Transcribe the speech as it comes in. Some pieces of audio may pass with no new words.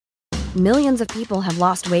Millions of people have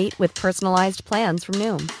lost weight with personalized plans from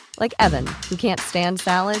Noom. Like Evan, who can't stand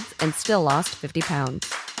salads and still lost 50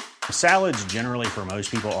 pounds. Salads generally for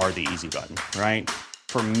most people are the easy button, right?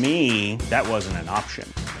 For me, that wasn't an option.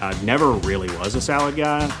 I never really was a salad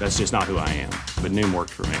guy. That's just not who I am. But Noom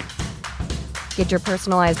worked for me. Get your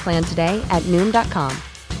personalized plan today at Noom.com.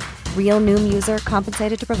 Real Noom user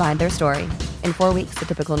compensated to provide their story. In 4 weeks, the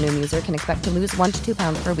typical Noom user can expect to lose 1 to 2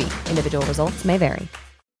 pounds per week. Individual results may vary.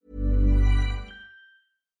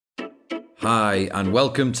 Hi, and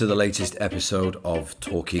welcome to the latest episode of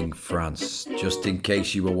Talking France. Just in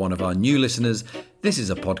case you were one of our new listeners, this is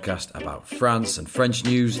a podcast about France and French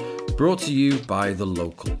news brought to you by The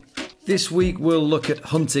Local. This week we'll look at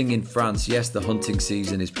hunting in France. Yes, the hunting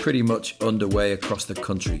season is pretty much underway across the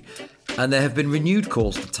country, and there have been renewed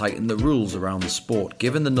calls to tighten the rules around the sport,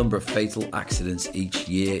 given the number of fatal accidents each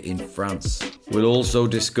year in France. We'll also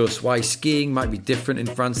discuss why skiing might be different in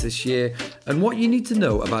France this year, and what you need to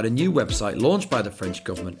know about a new website launched by the French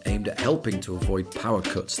government aimed at helping to avoid power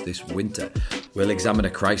cuts this winter. We'll examine a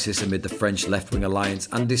crisis amid the French left-wing alliance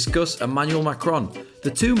and discuss Emmanuel Macron,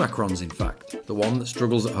 the two Macrons in fact, the one that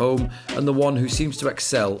struggles at home and the one who seems to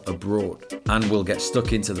excel abroad. And we'll get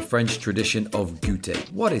stuck into the French tradition of goûter.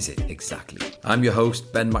 What is it exactly? I'm your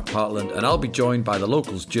host, Ben McPartland, and I'll be joined by The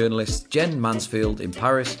Local's journalists Jen Mansfield in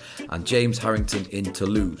Paris and James Harrington in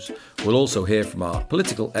Toulouse. We'll also hear from our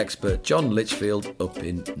political expert John Litchfield up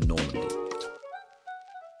in Normandy.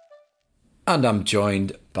 And I'm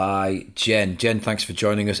joined by Jen. Jen, thanks for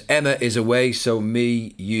joining us. Emma is away, so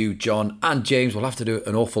me, you, John and James will have to do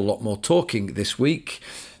an awful lot more talking this week.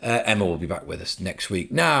 Emma will be back with us next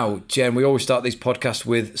week. Now, Jen, we always start these podcasts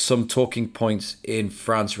with some talking points in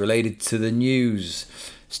France related to the news.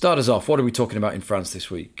 Start us off. What are we talking about in France this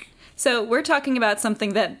week? So we're talking about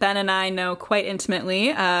something that Ben and I know quite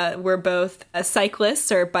intimately. We're both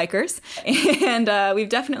cyclists or bikers, and we've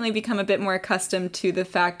definitely become a bit more accustomed to the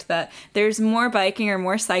fact that there's more biking or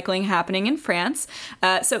more cycling happening in France.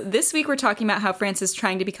 So this week we're talking about how France is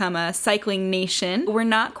trying to become a cycling nation. We're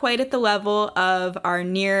not quite at the level of our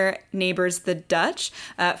near neighbors, the Dutch.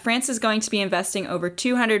 France is going to be investing over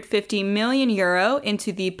 250 million euro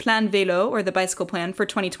into the Plan Vélo, or the bicycle plan, for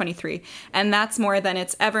 2023. And that's more than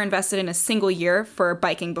it's ever invested in a single year for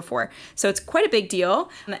biking before. So it's quite a big deal.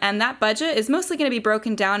 And that budget is mostly going to be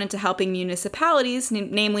broken down into helping municipalities,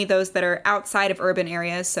 namely those that are outside of urban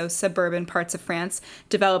areas, so suburban parts of France,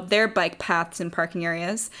 develop their bike paths and parking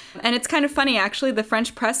areas. And it's kind of funny, actually, the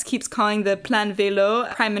French press keeps calling the Plan Vélo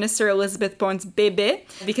Prime Minister Elisabeth Borne's bébé,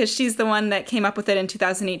 because she's the one that came up with it in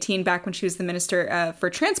 2018, back when she was the Minister for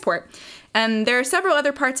Transport. And there are several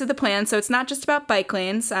other parts of the plan, so it's not just about bike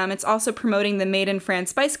lanes. It's also promoting the Made in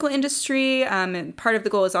France bicycle industry. And part of the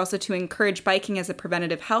goal is also to encourage biking as a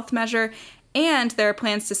preventative health measure. And there are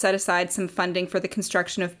plans to set aside some funding for the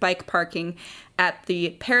construction of bike parking at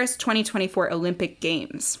the Paris 2024 Olympic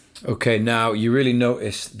Games. Okay, now you really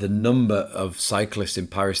notice the number of cyclists in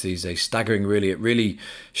Paris these days. Staggering, really. It really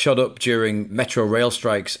shot up during metro rail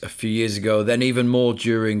strikes a few years ago, then even more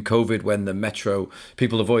during COVID when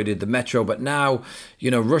people avoided the metro. But now,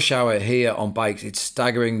 rush hour here on bikes, it's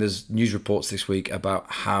staggering. There's news reports this week about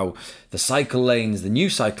how the new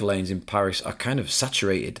cycle lanes in Paris are kind of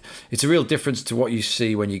saturated. It's a real difference to what you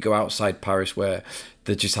see when you go outside Paris, where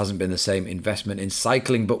there just hasn't been the same investment in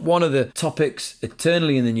cycling. But one of the topics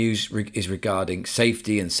eternally in the news is regarding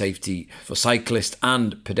safety for cyclists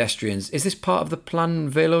and pedestrians. Is this part of the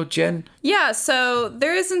Plan Vélo, Jen? Yeah, so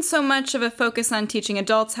there isn't so much of a focus on teaching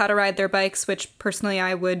adults how to ride their bikes, which personally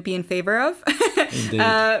I would be in favor of.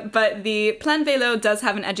 But the Plan Vélo does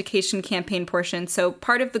have an education campaign portion. So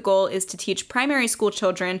part of the goal is to teach primary school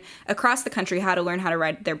children across the country how to learn how to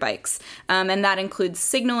ride their bikes. And that includes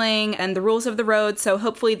signaling and the rules of the road. So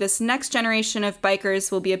hopefully this next generation of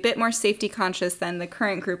bikers will be a bit more safety conscious than the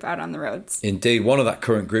current group out on the roads. Indeed. One of that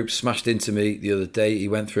current group smashed into me the other day. He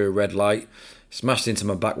went through a red light, smashed into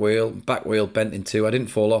my back wheel bent in two. I didn't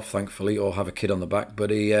fall off, thankfully, or have a kid on the back, but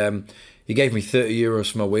he gave me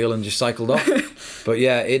 €30 for my wheel and just cycled off. But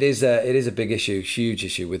yeah, it is a big issue, huge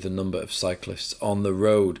issue with the number of cyclists on the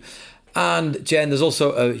road. And Jen, there's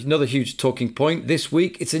also another huge talking point this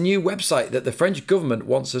week. It's a new website that the French government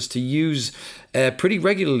wants us to use pretty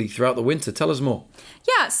regularly throughout the winter. Tell us more.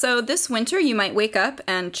 Yeah, so this winter you might wake up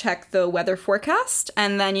and check the weather forecast,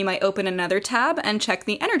 and then you might open another tab and check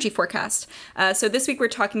the energy forecast. So this week we're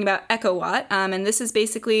talking about EcoWatt, and this is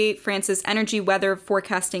basically France's energy weather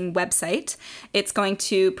forecasting website. It's going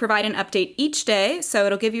to provide an update each day, so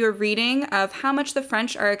it'll give you a reading of how much the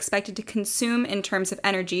French are expected to consume in terms of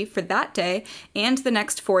energy for that that day and the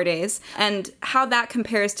next 4 days, and how that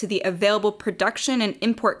compares to the available production and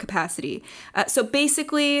import capacity. So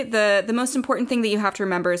basically, the most important thing that you have to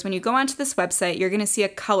remember is when you go onto this website, you're going to see a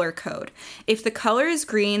color code. If the color is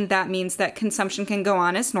green, that means that consumption can go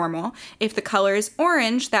on as normal. If the color is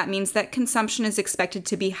orange, that means that consumption is expected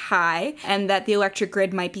to be high and that the electric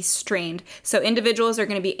grid might be strained. So individuals are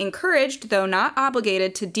going to be encouraged, though not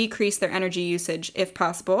obligated, to decrease their energy usage if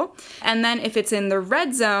possible. And then if it's in the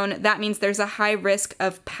red zone, that means there's a high risk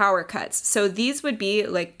of power cuts. So these would be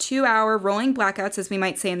like 2-hour rolling blackouts, as we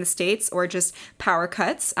might say in the States, or just power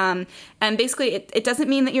cuts. And basically, it doesn't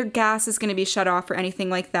mean that your gas is going to be shut off or anything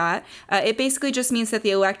like that. It basically just means that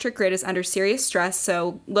the electric grid is under serious stress.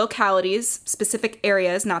 So localities, specific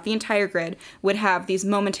areas, not the entire grid, would have these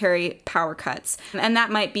momentary power cuts. And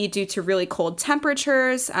that might be due to really cold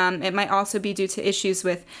temperatures. It might also be due to issues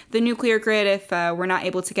with the nuclear grid if we're not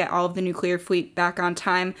able to get all of the nuclear fleet back on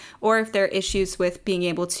time, or if there are issues with being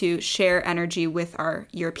able to share energy with our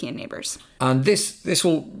European neighbors. And this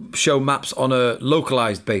will show maps on a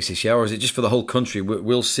localized basis, yeah? Or is it just for the whole country?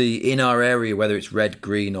 We'll see in our area whether it's red,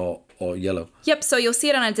 green, or yellow. Yep, so you'll see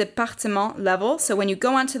it on a département level. So when you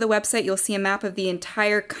go onto the website, you'll see a map of the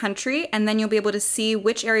entire country, and then you'll be able to see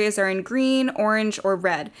which areas are in green, orange, or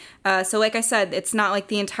red. So like I said, it's not like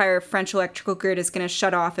the entire French electrical grid is going to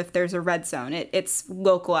shut off if there's a red zone. It's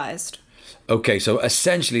localized. Okay, so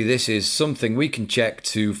essentially this is something we can check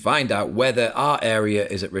to find out whether our area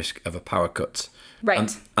is at risk of a power cut.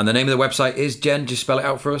 Right. And the name of the website is, Jen, just spell it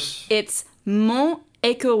out for us. It's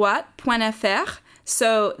monecowatt.fr.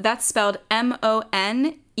 So that's spelled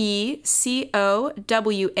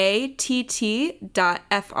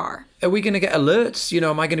MONECOWATT.fr. Are we going to get alerts?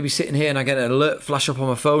 Am I going to be sitting here and I get an alert flash up on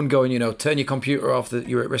my phone going, turn your computer off, that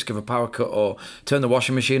you're at risk of a power cut, or turn the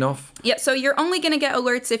washing machine off? Yep, so you're only going to get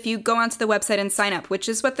alerts if you go onto the website and sign up, which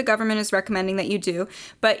is what the government is recommending that you do.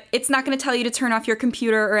 But it's not going to tell you to turn off your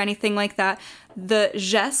computer or anything like that. The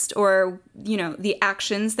geste, or, the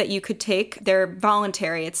actions that you could take, they're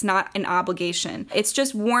voluntary. It's not an obligation. It's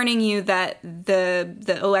just warning you that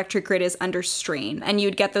the electric grid is under strain. And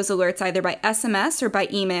you'd get those alerts either by SMS or by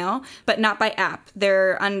email, but not by app.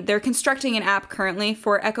 They're constructing an app currently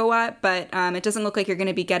for EcoWatt, but it doesn't look like you're going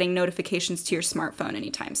to be getting notifications to your smartphone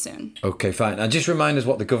anytime soon. Okay, fine. And just remind us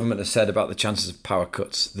what the government has said about the chances of power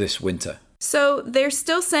cuts this winter. So they're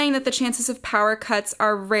still saying that the chances of power cuts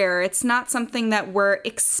are rare. It's not something that we're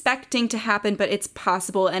expecting to happen, but it's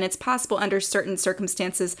possible, and it's possible under certain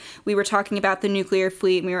circumstances. We were talking about the nuclear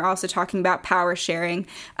fleet, and we were also talking about power sharing.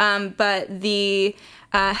 But the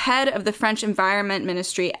head of the French Environment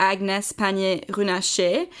Ministry, Agnès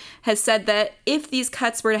Pannier-Runacher, has said that if these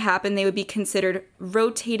cuts were to happen, they would be considered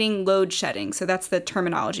rotating load shedding. So that's the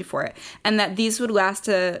terminology for it. And that these would last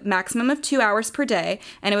a maximum of 2 hours per day,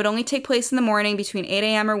 and it would only take place in the morning between 8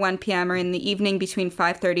 a.m. or 1 p.m. or in the evening between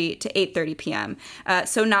 5:30 to 8:30 p.m.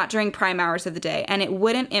 So not during prime hours of the day. And it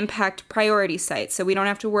wouldn't impact priority sites. So we don't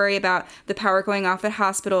have to worry about the power going off at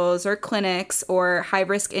hospitals or clinics or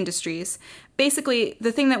high-risk industries. Basically,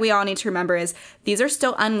 the thing that we all need to remember is these are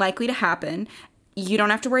still unlikely to happen. You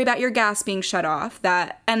don't have to worry about your gas being shut off.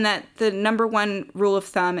 And that the number one rule of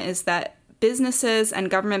thumb is that businesses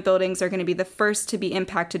and government buildings are going to be the first to be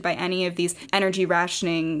impacted by any of these energy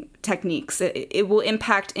rationing techniques. It will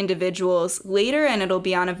impact individuals later, and it'll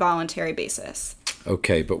be on a voluntary basis.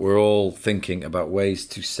 Okay, but we're all thinking about ways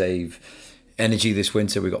to save energy this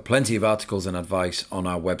winter. We've got plenty of articles and advice on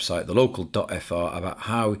our website, thelocal.fr, about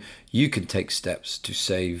how you can take steps to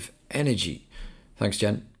save energy. Thanks,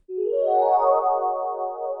 Jen.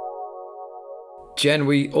 Jen,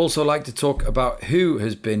 we also like to talk about who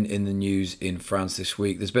has been in the news in France this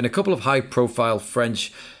week. There's been a couple of high-profile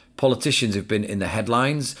French politicians who've been in the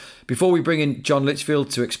headlines. Before we bring in John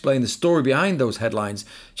Litchfield to explain the story behind those headlines,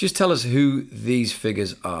 just tell us who these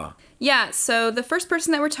figures are. Yeah, so the first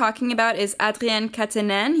person that we're talking about is Adrien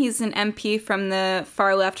Quatennens. He's an MP from the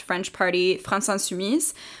far-left French party France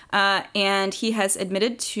Insoumise, and he has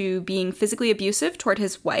admitted to being physically abusive toward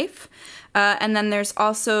his wife. And then there's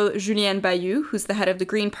also Julien Bayou, who's the head of the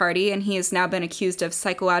Green Party, and he has now been accused of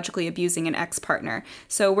psychologically abusing an ex-partner.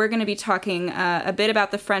 So we're going to be talking a bit about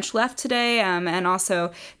the French left today, and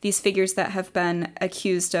also these figures that have been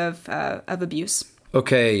accused of abuse.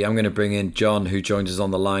 Okay, I'm going to bring in John, who joins us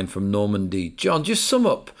on the line from Normandy. John, just sum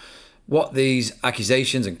up what these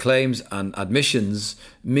accusations and claims and admissions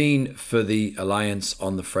mean for the alliance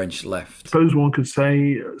on the French left. I suppose one could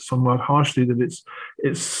say somewhat harshly that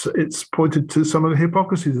it's pointed to some of the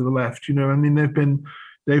hypocrisies of the left. They've been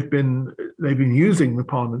they've been using the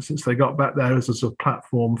parliament since they got back there as a sort of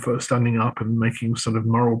platform for standing up and making sort of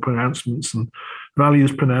moral pronouncements and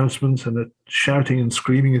values pronouncements and shouting and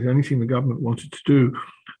screaming at anything the government wanted to do.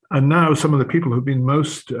 And now some of the people who've been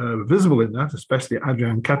most visible in that, especially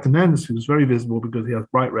Adrian Quatennens, who's very visible because he has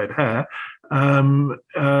bright red hair,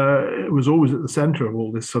 was always at the centre of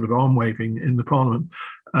all this sort of arm waving in the parliament,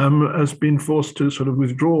 has been forced to sort of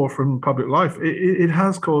withdraw from public life. It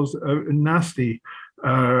has caused a nasty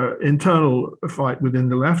internal fight within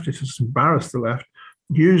the left. It has embarrassed the left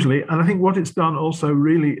hugely. And I think what it's done also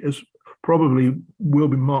really is probably will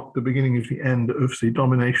be marked the beginning of the end of the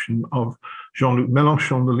domination of Jean-Luc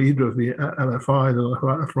Mélenchon, the leader of the LFI,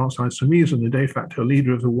 the France Insoumise, and the de facto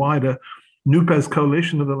leader of the wider NUPES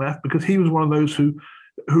coalition of the left, because he was one of those who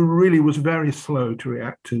really was very slow to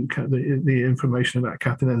react to the information about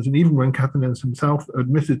Quatennens. And even when Quatennens himself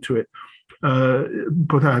admitted to it,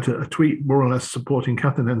 put out a tweet more or less supporting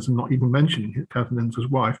Quatennens and not even mentioning Quatennens'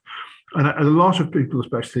 wife. And a lot of people,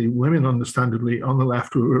 especially women, understandably, on the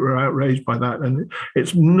left were outraged by that. And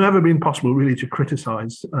it's never been possible, really, to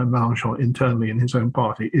criticize Mélenchon internally in his own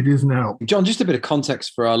party. It is now. John, just a bit of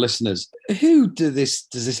context for our listeners. Who does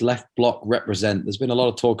this left bloc represent? There's been a lot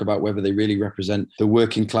of talk about whether they really represent the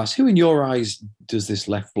working class. Who, in your eyes, does this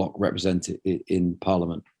left bloc represent in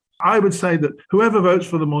Parliament? I would say that whoever votes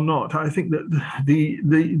for them or not, I think that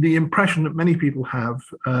the impression that many people have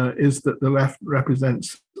is that the left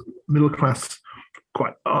represents middle class,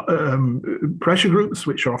 quite pressure groups,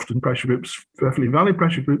 which are often pressure groups, perfectly valid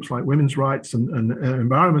pressure groups like women's rights and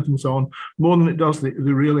environment and so on, more than it does the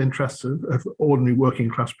real interests of ordinary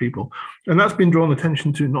working class people. And that's been drawn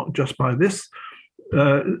attention to not just by this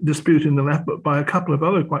dispute in the left, but by a couple of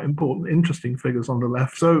other quite important, interesting figures on the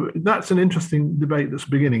left. So that's an interesting debate that's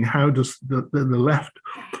beginning. How does the left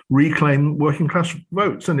reclaim working class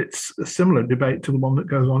votes? And it's a similar debate to the one that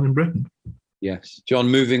goes on in Britain. Yes. John,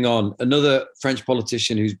 moving on. Another French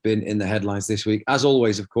politician who's been in the headlines this week, as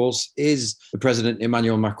always, of course, is the President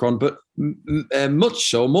Emmanuel Macron, but more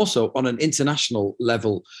so on an international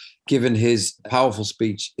level, given his powerful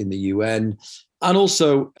speech in the UN and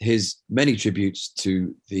also his many tributes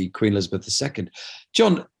to the Queen Elizabeth II.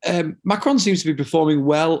 John, Macron seems to be performing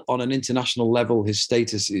well on an international level. His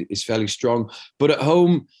status is fairly strong, but at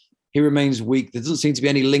home, he remains weak. There doesn't seem to be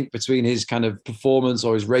any link between his kind of performance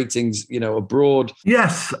or his ratings, abroad.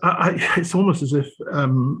 Yes, it's almost as if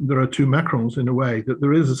there are two Macrons in a way, that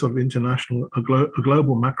there is a sort of international, a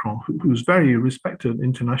global Macron who's very respected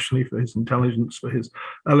internationally for his intelligence, for his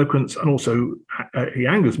eloquence, and also he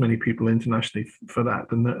angers many people internationally for that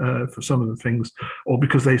and for some of the things, or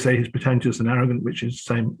because they say he's pretentious and arrogant, which is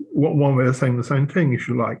the same, one way of saying the same thing, if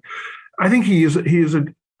you like. I think he is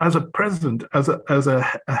as a president, as a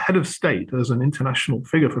head of state, as an international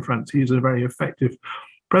figure for France, he's a very effective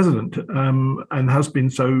president and has been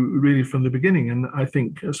so really from the beginning. And I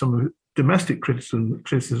think some of domestic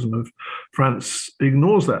criticism of France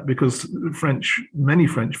ignores that, because many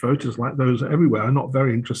French voters, like those everywhere, are not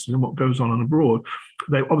very interested in what goes on abroad.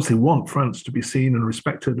 They obviously want France to be seen and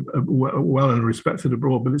respected, well and respected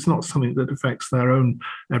abroad, but it's not something that affects their own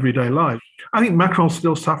everyday life. I think Macron's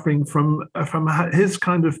still suffering from his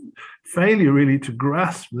kind of failure, really, to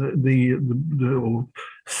grasp or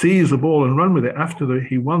seize the ball and run with it. After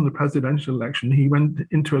he won the presidential election, he went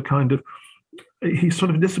into he sort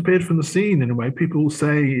of disappeared from the scene in a way. People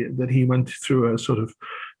say that he went through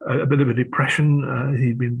a bit of a depression.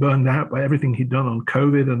 He'd been burned out by everything he'd done on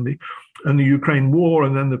COVID and the Ukraine war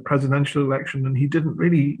and then the presidential election, and he didn't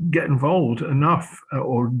really get involved enough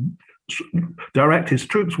or direct his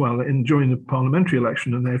troops well during the parliamentary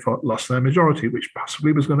election, and therefore lost their majority, which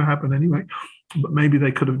possibly was going to happen anyway, but maybe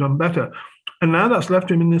they could have done better. And now that's left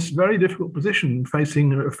him in this very difficult position, facing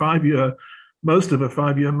most of a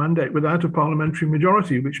 5-year mandate without a parliamentary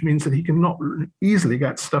majority, which means that he cannot easily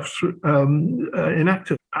get stuff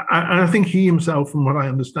enacted. And I think he himself, from what I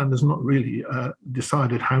understand, has not really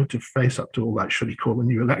decided how to face up to all that. Should he call a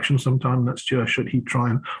new election sometime next year? Should he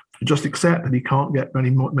try and just accept that he can't get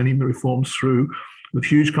many reforms through with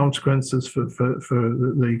huge consequences for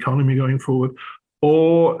the economy going forward?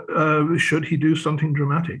 Or should he do something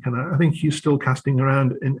dramatic? And I think he's still casting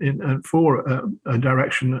around for a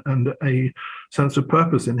direction and a sense of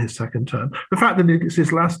purpose in his second term. The fact that it's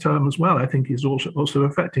his last term as well, I think, is also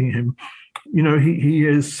affecting him. He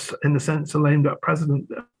is, in a sense, a lame-duck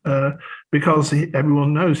president because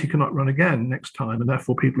everyone knows he cannot run again next time, and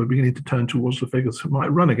therefore people are beginning to turn towards the figures who might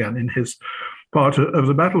run again in his part of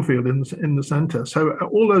the battlefield in the centre. So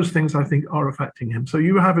all those things, I think, are affecting him. So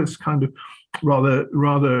you have this kind of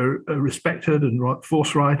rather respected and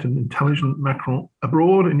forthright and intelligent Macron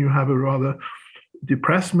abroad, and you have a rather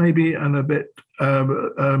depressed maybe and a bit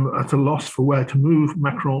at a loss for where to move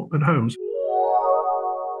Macron at home.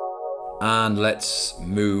 And let's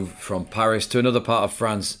move from Paris to another part of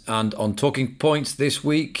France. And on Talking Points this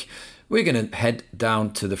week, we're going to head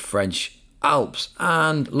down to the French Alps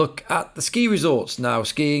and look at the ski resorts. Now,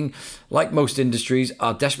 skiing, like most industries,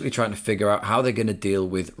 are desperately trying to figure out how they're going to deal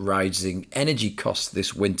with rising energy costs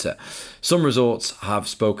this winter. Some resorts have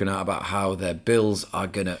spoken out about how their bills are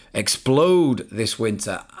going to explode this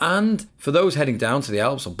winter. And for those heading down to the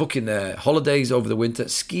Alps or booking their holidays over the winter,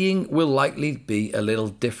 skiing will likely be a little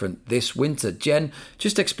different this winter. Jen,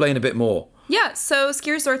 just explain a bit more. Yeah, so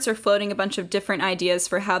ski resorts are floating a bunch of different ideas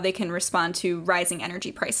for how they can respond to rising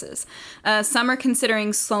energy prices. Some are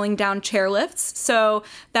considering slowing down chairlifts, so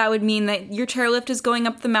that would mean that your chairlift is going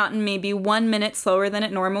up the mountain maybe 1 minute slower than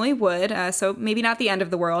it normally would, so maybe not the end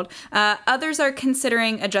of the world. Others are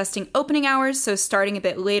considering adjusting opening hours, so starting a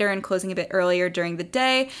bit later and closing a bit earlier during the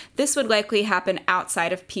day. This would likely happen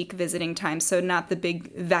outside of peak visiting time, so not the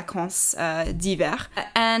big vacances d'hiver.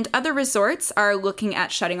 And other resorts are looking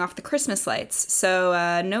at shutting off the Christmas lights.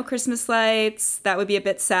 So no Christmas lights, that would be a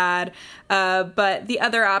bit sad. But the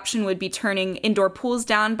other option would be turning indoor pools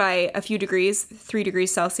down by a few degrees, 3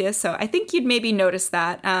 degrees Celsius. So I think you'd maybe notice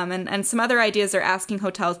that. And some other ideas are asking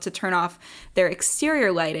hotels to turn off their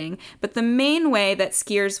exterior lighting. But the main way that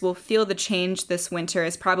skiers will feel the change this winter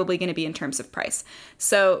is probably going to be in terms of price.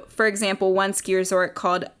 So, for example, one ski resort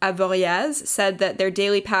called Avoriaz said that their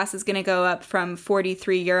daily pass is going to go up from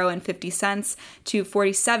 €43.50 to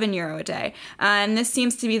 €47 a day. And this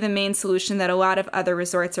seems to be the main solution that a lot of other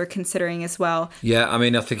resorts are considering as well. Yeah, I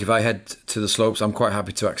mean, I think if I head to the slopes, I'm quite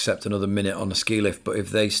happy to accept another minute on a ski lift. But if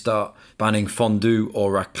they start banning fondue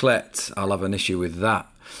or raclette, I'll have an issue with that.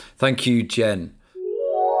 Thank you, Jen.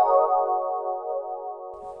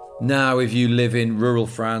 Now, if you live in rural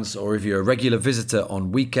France or if you're a regular visitor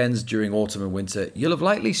on weekends during autumn and winter, you'll have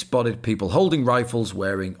likely spotted people holding rifles,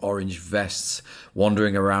 wearing orange vests,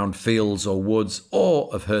 wandering around fields or woods,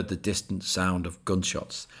 or have heard the distant sound of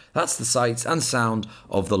gunshots. That's the sight and sound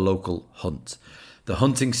of the local hunt. The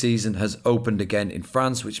hunting season has opened again in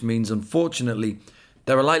France, which means, unfortunately,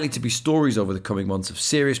 there are likely to be stories over the coming months of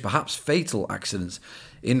serious, perhaps fatal accidents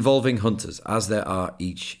involving hunters, as there are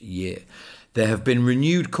each year. There have been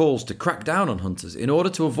renewed calls to crack down on hunters in order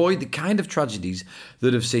to avoid the kind of tragedies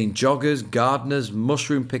that have seen joggers, gardeners,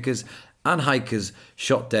 mushroom pickers and hikers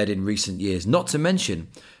shot dead in recent years, not to mention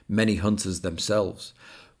many hunters themselves.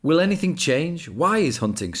 Will anything change? Why is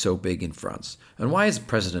hunting so big in France? And why has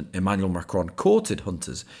President Emmanuel Macron courted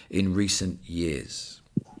hunters in recent years?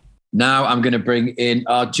 Now I'm going to bring in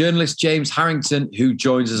our journalist, James Harrington, who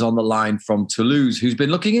joins us on the line from Toulouse, who's been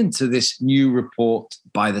looking into this new report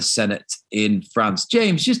by the Senate in France.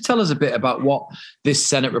 James, just tell us a bit about what this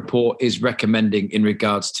Senate report is recommending in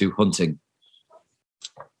regards to hunting.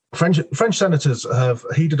 French senators have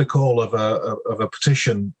heeded a call of a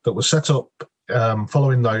petition that was set up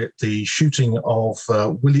following the shooting of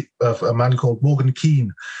a man called Morgan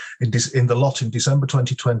Keane in the Lot in December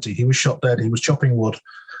 2020. He was shot dead. He was chopping wood.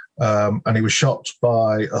 And he was shot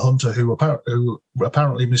by a hunter who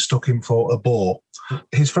apparently mistook him for a boar.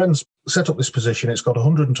 His friends set up this petition. It's got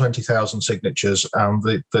 120,000 signatures,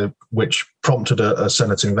 and which prompted a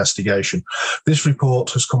Senate investigation. This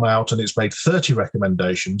report has come out and it's made 30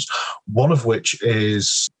 recommendations, one of which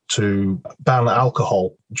is to ban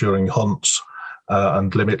alcohol during hunts.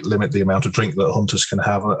 And limit the amount of drink that hunters can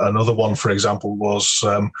have. Another one, for example, was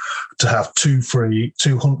to have two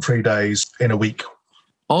hunt-free days in a week.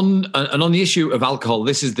 On the issue of alcohol,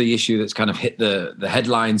 this is the issue that's kind of hit the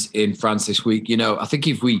headlines in France this week. You know, I think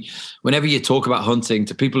whenever you talk about hunting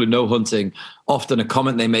to people who know hunting, often a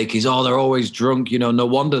comment they make is, oh, they're always drunk. You know, no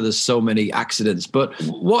wonder there's so many accidents. But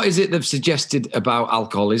what is it they've suggested about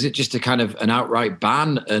alcohol? Is it just a kind of an outright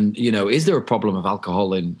ban? And, you know, is there a problem of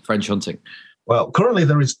alcohol in French hunting? Well, currently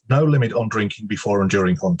there is no limit on drinking before and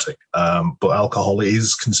during hunting, but alcohol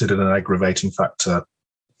is considered an aggravating factor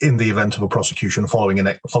in the event of a prosecution following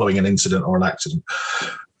an incident or an accident.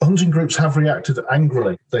 Hunting groups have reacted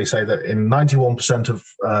angrily. They say that in 91%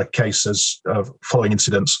 of cases of following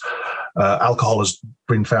incidents, alcohol has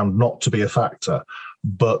been found not to be a factor.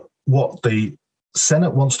 But what the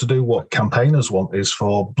Senate wants to do, what campaigners want, is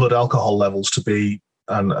for blood alcohol levels to be,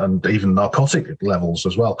 and even narcotic levels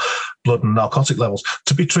as well, blood and narcotic levels,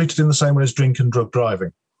 to be treated in the same way as drink and drug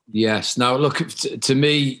driving. Yes. Now, look, to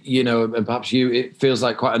me, you know, and perhaps you, it feels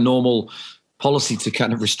like quite a normal policy to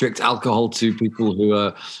kind of restrict alcohol to people who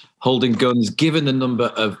are holding guns, given the number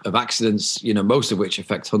of accidents, you know, most of which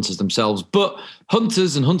affect hunters themselves. But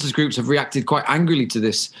hunters and hunters groups have reacted quite angrily to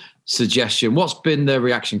this suggestion. What's been their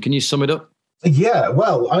reaction? Can you sum it up? Yeah,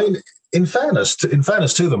 well, I mean, in fairness to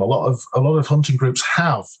them, a lot of hunting groups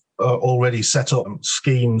have already set up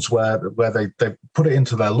schemes where they put it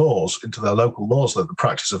into their laws, into their local laws, that the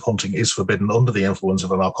practice of hunting is forbidden under the influence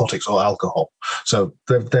of narcotics or alcohol. So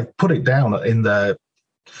they've put it down in their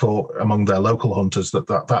among their local hunters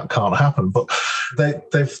that can't happen. But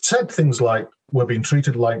they've said things like, we're being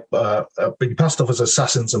treated like being passed off as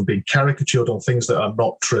assassins and being caricatured on things that are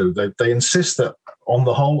not true. They insist that on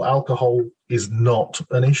the whole, alcohol is not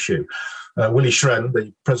an issue. Willy Schren,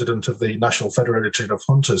 the president of the National Federation of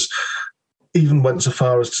Hunters, even went so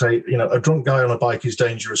far as to say, a drunk guy on a bike is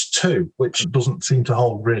dangerous too, which doesn't seem to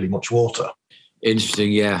hold really much water.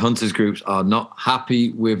 Interesting, yeah. Hunters groups are not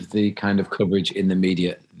happy with the kind of coverage in the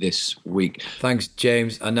media this week. Thanks,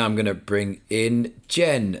 James. And now I'm going to bring in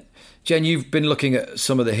Jen. Jen, you've been looking at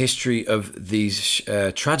some of the history of these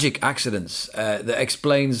tragic accidents that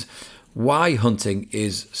explains why hunting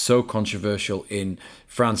is so controversial in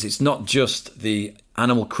France. It's not just the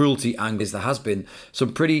animal cruelty angle. There has been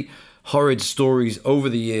some pretty horrid stories over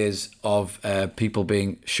the years of people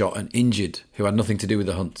being shot and injured who had nothing to do with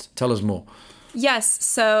the hunt. Tell us more. Yes,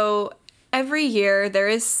 so every year there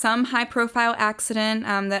is some high-profile accident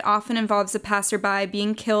that often involves a passerby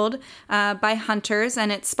being killed by hunters,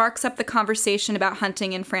 and it sparks up the conversation about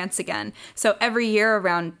hunting in France again. So every year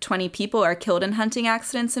around 20 people are killed in hunting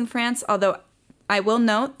accidents in France, although I will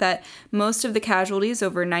note that most of the casualties,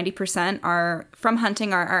 over 90%, are from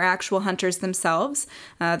hunting, are actual hunters themselves.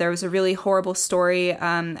 There was a really horrible story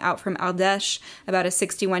out from Ardèche about a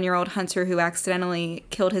 61-year-old hunter who accidentally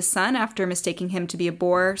killed his son after mistaking him to be a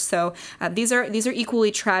boar. So these are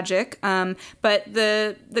equally tragic. But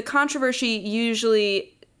the controversy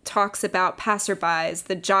usually talks about passerbys,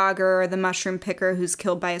 the jogger, the mushroom picker who's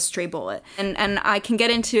killed by a stray bullet. And I can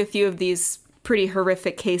get into a few of these pretty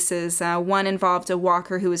horrific cases. One involved a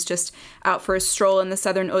walker who was just out for a stroll in the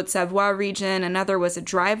southern Haute-Savoie region. Another was a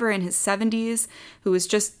driver in his 70s who was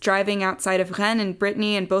just driving outside of Rennes in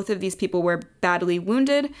Brittany, and both of these people were badly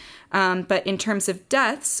wounded. But in terms of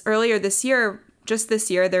deaths, earlier this year,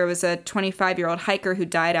 there was a 25-year-old hiker who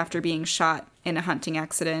died after being shot in a hunting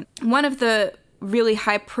accident. One of the really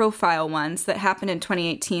high-profile ones that happened in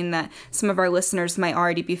 2018 that some of our listeners might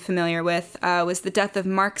already be familiar with was the death of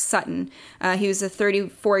Mark Sutton. He was a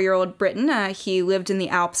 34-year-old Briton. He lived in the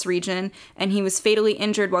Alps region, and he was fatally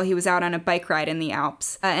injured while he was out on a bike ride in the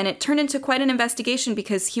Alps. And it turned into quite an investigation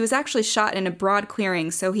because he was actually shot in a broad clearing,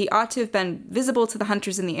 so he ought to have been visible to the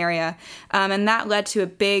hunters in the area. And that led to a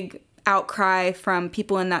big outcry from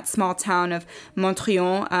people in that small town of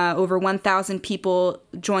Montrion. Over 1,000 people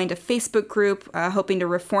joined a Facebook group hoping to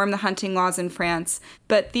reform the hunting laws in France.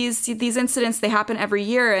 But these incidents, they happen every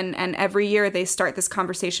year, and every year they start this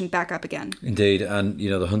conversation back up again. Indeed, and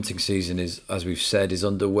the hunting season is, as we've said, is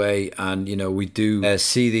underway, and we do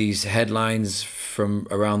see these headlines from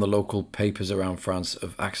around the local papers around France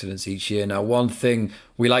of accidents each year. Now, one thing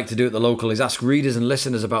we like to do at the local is ask readers and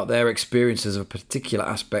listeners about their experiences of a particular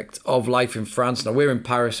aspect of life in France. Now, we're in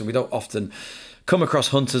Paris and we don't often come across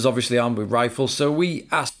hunters, obviously armed with rifles. So we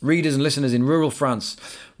asked readers and listeners in rural France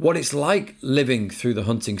what it's like living through the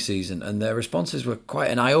hunting season, and their responses were quite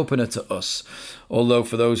an eye-opener to us. Although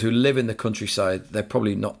for those who live in the countryside, they're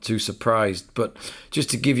probably not too surprised. But just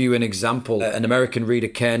to give you an example, an American reader,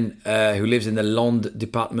 Ken, who lives in the Landes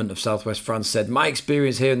department of southwest France, said, "My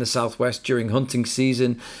experience here in the southwest during hunting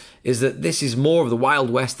season is that this is more of the Wild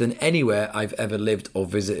West than anywhere I've ever lived or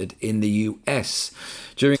visited in the US.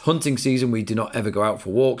 During hunting season, we do not ever go out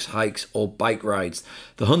for walks, hikes, or bike rides.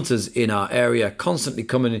 The hunters in our area constantly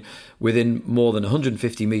coming within more than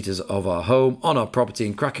 150 metres of our home, on our property,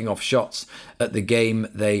 and cracking off shots at the game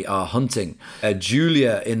they are hunting."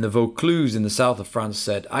 Julia in the Vaucluse in the south of France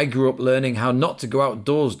said, "I grew up learning how not to go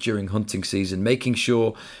outdoors during hunting season, making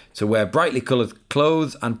sure to wear brightly coloured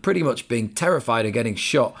clothes and pretty much being terrified of getting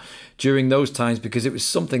shot during those times because it was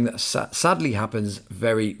something that sadly happens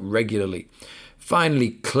very regularly." Finally,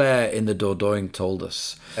 Claire in the Dordogne told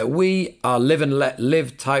us, "We are live and let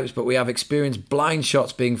live types, but we have experienced blind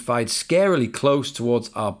shots being fired scarily close towards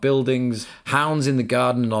our buildings, hounds in the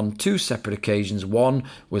garden, and on 2 separate occasions, one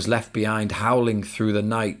was left behind howling through the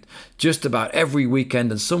night. Just about every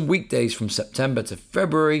weekend and some weekdays from September to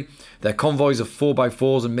February, their convoys of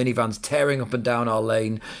 4x4s and minivans tearing up and down our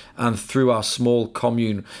lane and through our small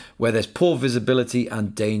commune where there's poor visibility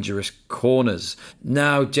and dangerous corners."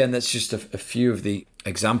 Now, Jen, that's just a few of the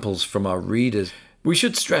examples from our readers. We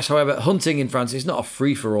should stress, however, hunting in France is not a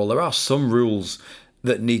free-for-all. There are some rules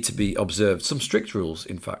that need to be observed, some strict rules,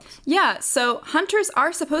 in fact. Yeah, so hunters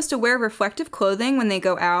are supposed to wear reflective clothing when they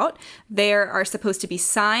go out. There are supposed to be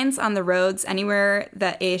signs on the roads anywhere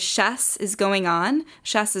that a chasse is going on.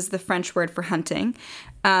 Chasse is the French word for hunting.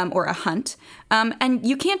 Or a hunt. And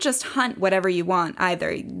you can't just hunt whatever you want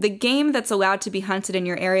either. The game that's allowed to be hunted in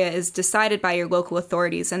your area is decided by your local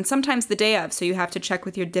authorities, and sometimes the day of, so you have to check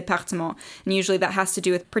with your département. And usually that has to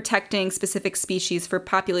do with protecting specific species for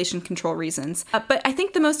population control reasons. But I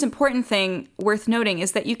think the most important thing worth noting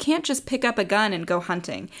is that you can't just pick up a gun and go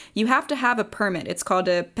hunting. You have to have a permit. It's called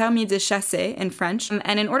a permis de chasser in French.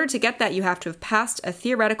 And in order to get that, you have to have passed a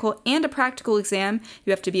theoretical and a practical exam.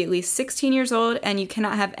 You have to be at least 16 years old, and you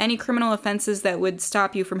cannot have any criminal offenses that would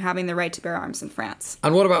stop you from having the right to bear arms in France.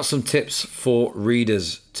 And what about some tips for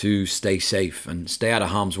readers to stay safe and stay out of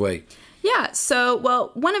harm's way? Yeah, so,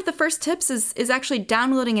 well, one of the first tips is actually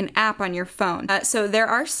downloading an app on your phone. So there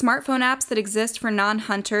are smartphone apps that exist for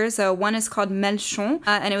non-hunters. One is called Melchon,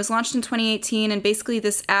 and it was launched in 2018. And basically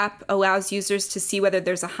this app allows users to see whether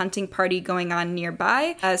there's a hunting party going on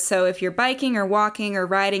nearby. So if you're biking or walking or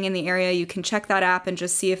riding in the area, you can check that app and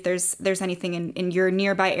just see if there's anything in your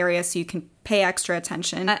nearby area so you can pay extra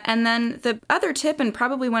attention. And then the other tip, and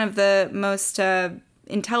probably one of the most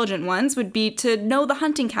intelligent ones, would be to know the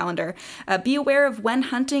hunting calendar. Be aware of when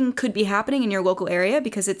hunting could be happening in your local area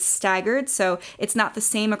because it's staggered, so it's not the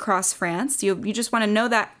same across France. You just want to know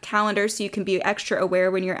that calendar so you can be extra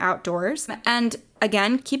aware when you're outdoors. And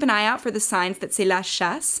again, keep an eye out for the signs that say La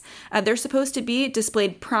Chasse. They're supposed to be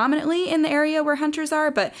displayed prominently in the area where hunters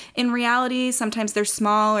are, but in reality, sometimes they're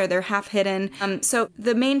small or they're half hidden. So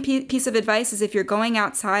the main piece of advice is if you're going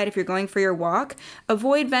outside, if you're going for your walk,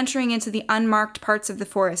 avoid venturing into the unmarked parts of the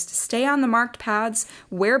forest. Stay on the marked paths,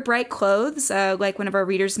 wear bright clothes, like one of our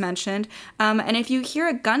readers mentioned. And if you hear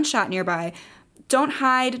a gunshot nearby, don't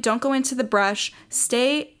hide, don't go into the brush,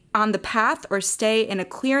 stay on the path or stay in a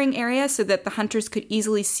clearing area so that the hunters could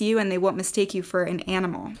easily see you and they won't mistake you for an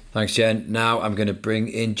animal. Thanks, Jen. Now I'm going to bring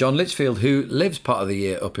in John Litchfield, who lives part of the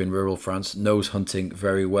year up in rural France, knows hunting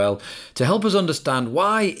very well, to help us understand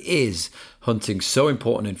why is hunting so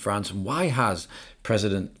important in France and why has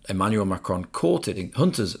President Emmanuel Macron courted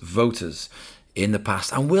hunters' voters in the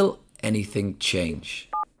past, and will anything change?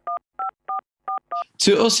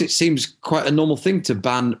 To us, it seems quite a normal thing to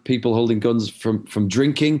ban people holding guns from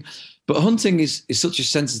drinking, but hunting is such a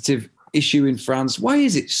sensitive issue in France. Why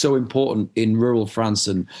is it so important in rural France,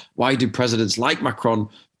 and why do presidents like Macron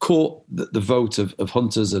court the vote of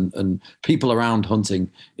hunters and people around hunting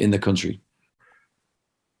in the country?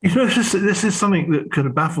 You know, this is something that kind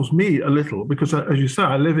of baffles me a little because, as you say,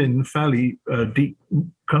 I live in fairly deep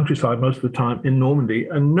countryside most of the time in Normandy,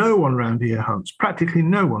 and no one around here hunts. Practically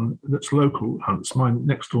no one that's local hunts. My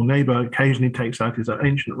next door neighbour occasionally takes out his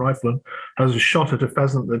ancient rifle and has a shot at a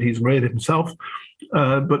pheasant that he's reared himself,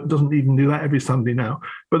 but doesn't even do that every Sunday now.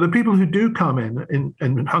 But the people who do come in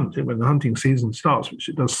and hunt when the hunting season starts, which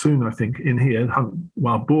it does soon, I think, in here, hunt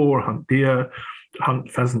wild boar, hunt deer,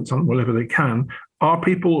 hunt pheasants, hunt whatever they can, are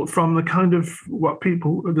people from the kind of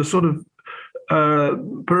the sort of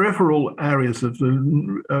peripheral areas of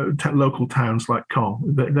the local towns like Caen.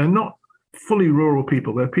 They're not fully rural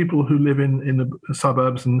people. They're people who live in the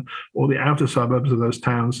suburbs or the outer suburbs of those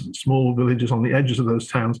towns, small villages on the edges of those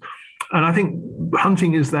towns. And I think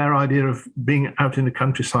hunting is their idea of being out in the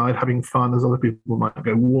countryside, having fun, as other people might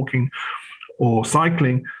go walking or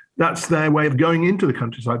cycling. That's their way of going into the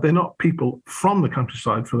countryside. They're not people from the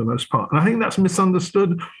countryside for the most part. And I think that's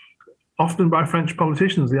misunderstood often by French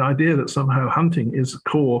politicians, the idea that somehow hunting is a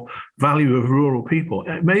core value of rural people.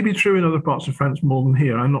 It may be true in other parts of France more than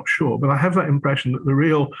here, I'm not sure. But I have that impression that the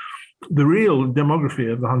real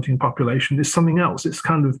demography of the hunting population is something else. It's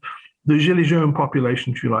kind of the Gilets jaunes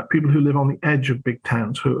population, if you like, people who live on the edge of big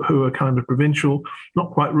towns, who are kind of provincial, not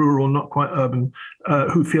quite rural, not quite urban,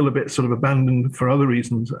 who feel a bit sort of abandoned for other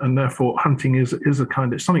reasons. And therefore, hunting is a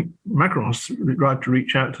kind of something Macron's tried to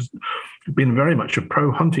reach out, has been very much a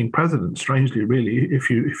pro-hunting president, strangely, really, if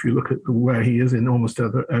you look at where he is in almost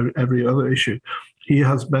every other issue. He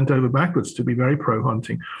has bent over backwards to be very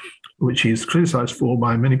pro-hunting, which he's criticized for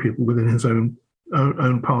by many people within his own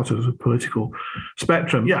part of the political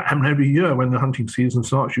spectrum. Yeah, and every year when the hunting season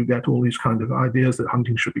starts, you get all these kind of ideas that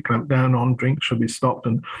hunting should be clamped down on, drinks should be stopped.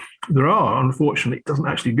 And there are, unfortunately, it doesn't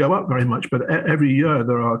actually go up very much, but every year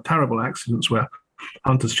there are terrible accidents where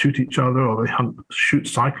hunters shoot each other, or they shoot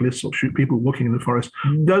cyclists or shoot people walking in the forest.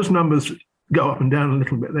 Those numbers go up and down a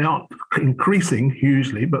little bit. They aren't increasing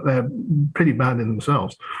hugely, but they're pretty bad in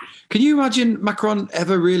themselves. Can you imagine Macron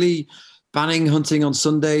ever really banning hunting on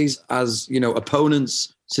Sundays, as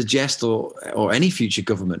opponents suggest, or any future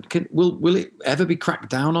government? Will it ever be cracked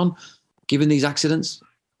down on, given these accidents?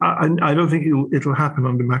 I don't think it'll happen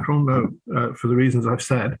under Macron, though, for the reasons I've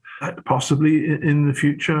said. Possibly in the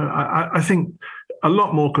future. I think a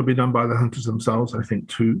lot more could be done by the hunters themselves, I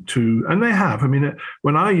think, and they have. I mean,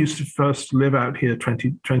 when I used to first live out here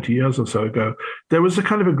 20 years or so ago, there was a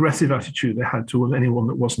kind of aggressive attitude they had towards anyone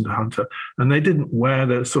that wasn't a hunter. And they didn't wear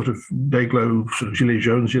the sort of day-glow sort of gilet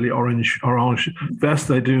jaune, gilet orange vest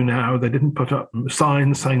they do now. They didn't put up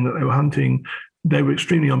signs saying that they were hunting. They were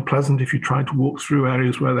extremely unpleasant if you tried to walk through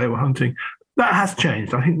areas where they were hunting. That has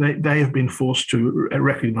changed. I think they have been forced to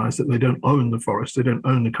recognize that they don't own the forest, they don't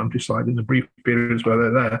own the countryside in the brief periods where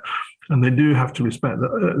they're there, and they do have to respect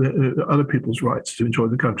the other people's rights to enjoy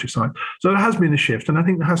the countryside. So there has been a shift, and I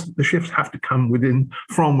think the shifts have to come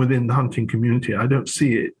from within the hunting community. I don't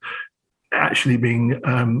see it actually being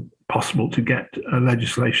possible to get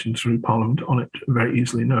legislation through Parliament on it very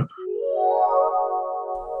easily, no.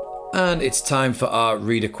 And it's time for our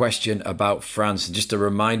reader question about France. And just a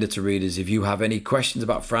reminder to readers, if you have any questions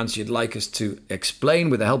about France you'd like us to explain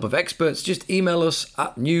with the help of experts, just email us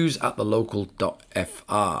at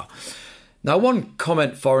news@thelocal.fr. Now, one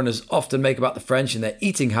comment foreigners often make about the French and their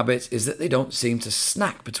eating habits is that they don't seem to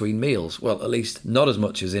snack between meals. Well, at least not as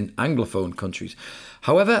much as in Anglophone countries.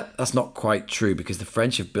 However, that's not quite true, because the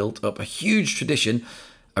French have built up a huge tradition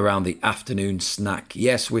around the afternoon snack.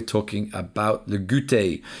 Yes, we're talking about le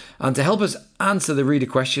goûter. And to help us answer the reader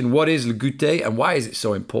question, what is le goûter and why is it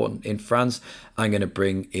so important in France, I'm going to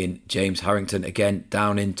bring in James Harrington again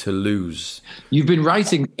down in Toulouse. You've been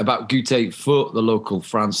writing about goûter for the Local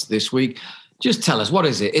France this week. Just tell us, what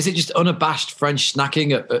is it? Is it just unabashed French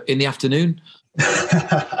snacking in the afternoon?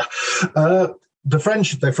 The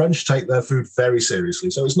French take their food very seriously,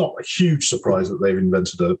 so it's not a huge surprise that they've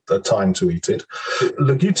invented a time to eat it.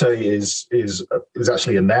 Le goûter is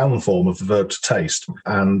actually a noun form of the verb to taste,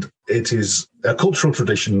 and it is a cultural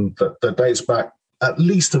tradition that dates back at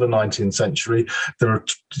least to the 19th century.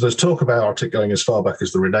 There's talk about it going as far back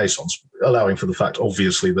as the Renaissance, allowing for the fact,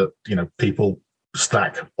 obviously, that people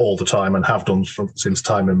snack all the time and have done since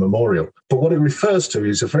time immemorial. But what it refers to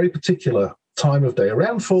is a very particular time of day,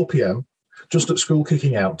 around 4 p.m., just at school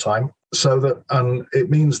kicking out time, and it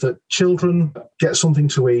means that children get something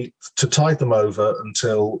to eat to tide them over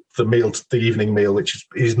until the evening meal, which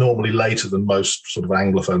is normally later than most sort of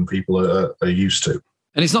Anglophone people are used to.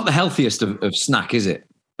 And it's not the healthiest of snack, is it?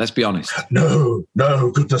 Let's be honest. No,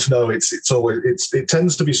 goodness no. It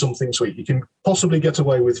tends to be something sweet. You can possibly get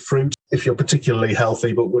away with fruit if you're particularly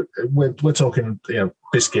healthy, but we're talking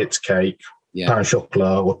biscuits, cake. Yeah. Pain au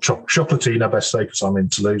chocolat or chocolatine, I best say, because I'm in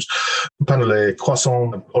Toulouse. Pain au lait,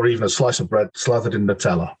 croissant, or even a slice of bread slathered in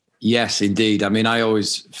Nutella. Yes, indeed. I mean, I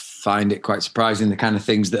always find it quite surprising, the kind of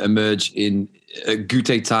things that emerge in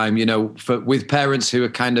goûter time, with parents who are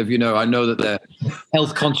kind of, I know that they're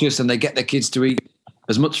health conscious and they get their kids to eat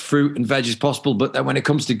as much fruit and veg as possible. But then when it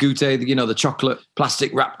comes to goûter, the chocolate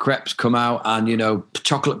plastic wrap crepes come out and,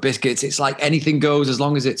 chocolate biscuits. It's like anything goes as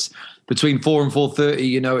long as it's between 4 and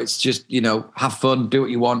 4:30, it's just, have fun, do what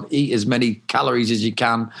you want, eat as many calories as you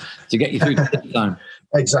can to get you through the time.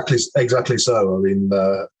 Exactly so. I mean,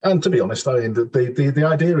 and to be honest, the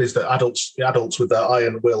idea is that adults with their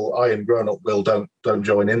iron grown-up will don't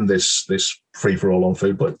join in this free for all on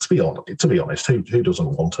food. But to be honest, who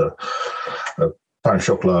doesn't want a pain au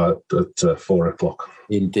chocolat at 4 o'clock?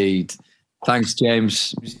 Indeed. Thanks,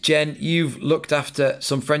 James. Jen, you've looked after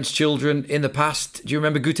some French children in the past. Do you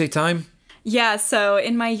remember goûter time? Yeah, so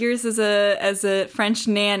in my years as a French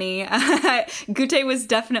nanny, goûter was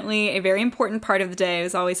definitely a very important part of the day. It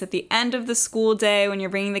was always at the end of the school day when you're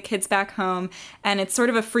bringing the kids back home, and it's sort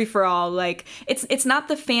of a free-for-all. Like, it's not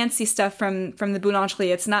the fancy stuff from the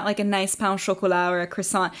boulangerie. It's not like a nice pain au chocolat or a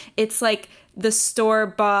croissant. It's like the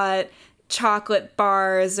store-bought chocolate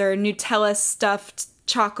bars or Nutella-stuffed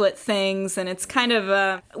chocolate things, and it's kind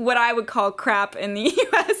of what I would call crap in the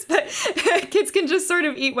US, but kids can just sort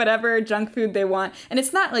of eat whatever junk food they want. And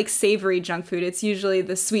it's not like savory junk food. It's usually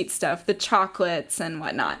the sweet stuff, the chocolates and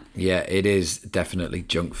whatnot. Yeah, it is definitely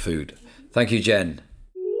junk food. Thank you, Jen.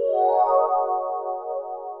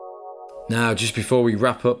 Now, just before we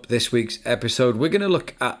wrap up this week's episode, we're going to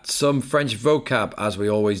look at some French vocab, as we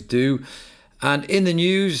always do. And in the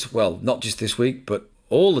news, well, not just this week, but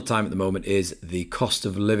all the time at the moment, is the cost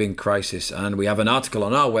of living crisis. And we have an article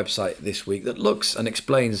on our website this week that looks and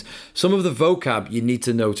explains some of the vocab you need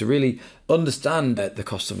to know to really understand the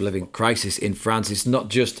cost of living crisis in France. It's not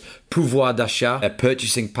just pouvoir d'achat,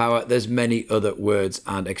 purchasing power. There's many other words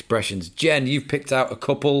and expressions. Jen, you've picked out a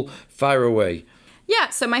couple. Fire away. Yeah,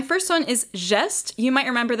 so my first one is geste. You might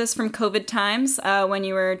remember this from COVID times when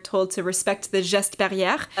you were told to respect the geste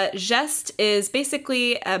barrière. Geste is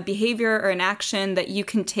basically a behavior or an action that you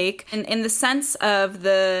can take in the sense of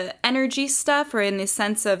the energy stuff or in the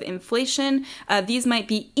sense of inflation. These might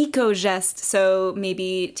be eco-gestes, so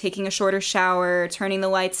maybe taking a shorter shower, turning the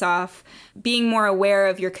lights off, being more aware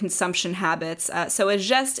of your consumption habits. So a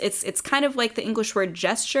geste, it's kind of like the English word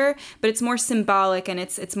gesture, but it's more symbolic and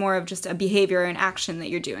it's more of just a behavior and action that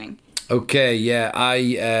you're doing. Okay, yeah,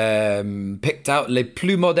 I picked out les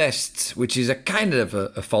plus modestes, which is a kind of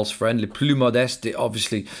a false friend. Les plus modestes, it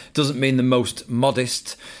obviously doesn't mean the most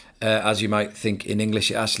modest. As you might think in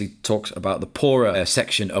English, it actually talks about the poorer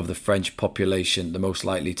section of the French population, the most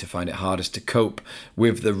likely to find it hardest to cope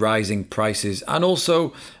with the rising prices. And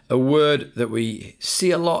also a word that we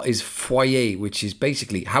see a lot is foyer, which is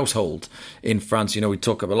basically household in France. You know, we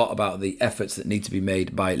talk a lot about the efforts that need to be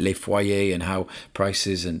made by les foyers and how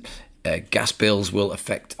prices and gas bills will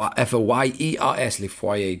affect F-O-Y-E-R-S, les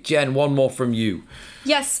foyers. Jen, one more from you.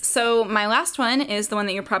 Yes, so my last one is the one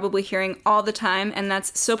that you're probably hearing all the time, and that's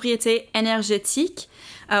sobriété énergétique,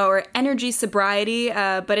 or energy sobriety,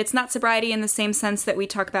 but it's not sobriety in the same sense that we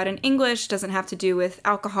talk about in English. It doesn't have to do with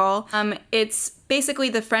alcohol. It's basically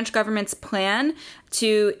the French government's plan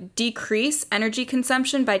to decrease energy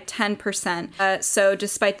consumption by 10%. So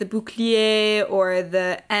despite the bouclier or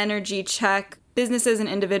the energy check, businesses and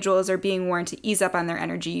individuals are being warned to ease up on their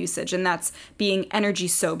energy usage, and that's being energy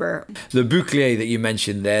sober. The bouclier that you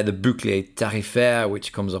mentioned there, the bouclier tarifaire,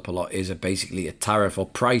 which comes up a lot, is basically a tariff or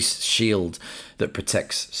price shield that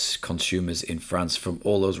protects consumers in France from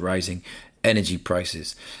all those rising energy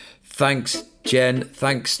prices. Thanks, Jen.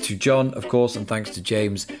 Thanks to John, of course, and thanks to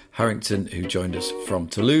James Harrington, who joined us from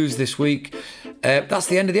Toulouse this week. That's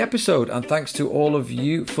the end of the episode, and thanks to all of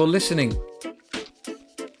you for listening.